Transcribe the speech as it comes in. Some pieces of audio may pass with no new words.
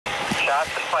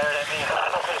Shots been fired at me.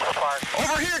 So far.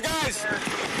 Over here, guys!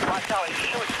 Watch out, he's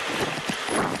shooting.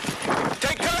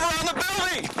 Take cover on the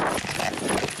building!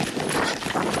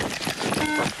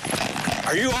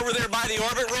 Are you over there by the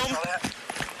orbit room?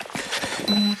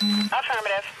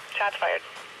 Affirmative. Shots fired.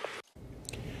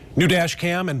 New dash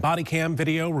cam and body cam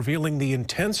video revealing the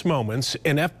intense moments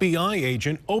an FBI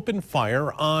agent opened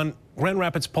fire on Grand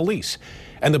Rapids police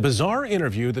and the bizarre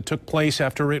interview that took place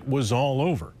after it was all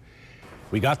over.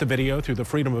 We got the video through the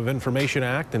Freedom of Information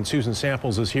Act, and Susan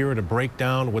Samples is here to break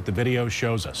down what the video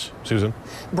shows us. Susan?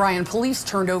 Brian, police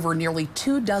turned over nearly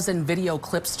 24 video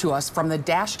clips to us from the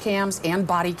dash cams and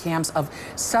body cams of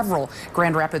several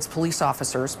Grand Rapids police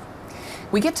officers.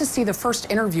 We get to see the first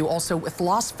interview also with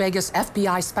Las Vegas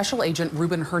FBI Special Agent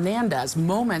Ruben Hernandez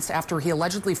moments after he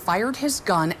allegedly fired his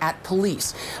gun at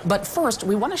police. But first,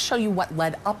 we want to show you what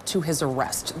led up to his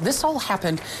arrest. This all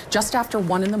happened just after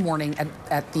 1 in the morning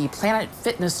at the Planet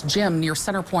Fitness gym near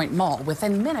Centerpoint Mall.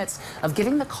 Within minutes of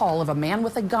getting the call of a man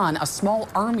with a gun, a small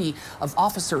army of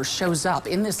officers shows up.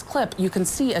 In this clip, you can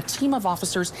see a team of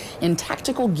officers in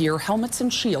tactical gear, helmets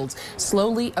and shields,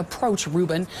 slowly approach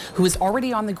Ruben, who is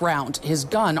already on the ground. His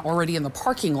gun already in the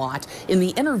parking lot. In the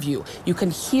interview, you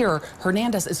can hear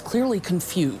Hernandez is clearly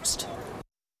confused.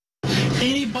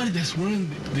 Anybody that's wearing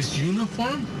this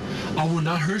uniform, I will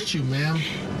not hurt you, ma'am.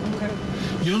 Okay.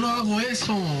 Yo no hago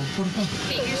eso, por favor.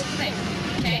 Okay, here's the thing,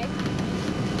 okay?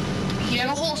 You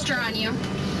have a holster on you.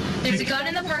 There's a gun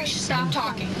in the park. Stop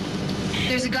talking.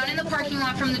 There's a gun in the parking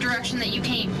lot from the direction that you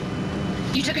came.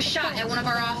 You took a shot at one of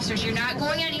our officers. You're not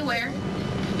going anywhere.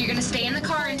 You're going to stay in the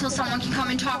car until someone can come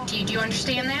and talk to you. Do you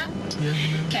understand that? Yes,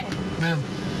 ma'am.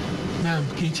 Okay. Ma'am,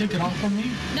 can you take it off from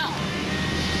me? No.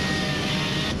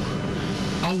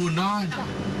 I will not.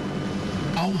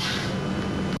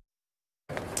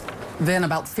 Then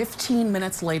about 15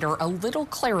 minutes later, a little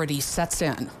clarity sets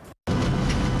in.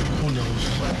 Who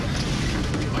knows?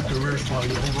 My career's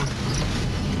probably over.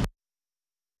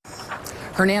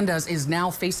 Hernandez is now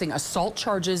facing assault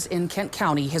charges in Kent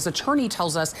County. His attorney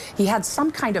tells us he had some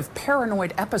kind of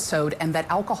paranoid episode and that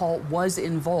alcohol was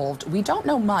involved. We don't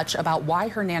know much about why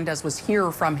Hernandez was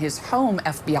here from his home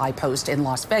FBI post in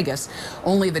Las Vegas,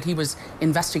 only that he was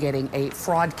investigating a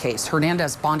fraud case.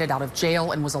 Hernandez bonded out of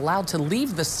jail and was allowed to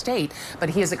leave the state, but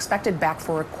he is expected back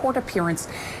for a court appearance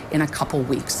in a couple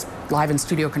weeks. Live in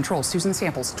studio control, Susan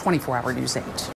Samples, 24 Hour News 8.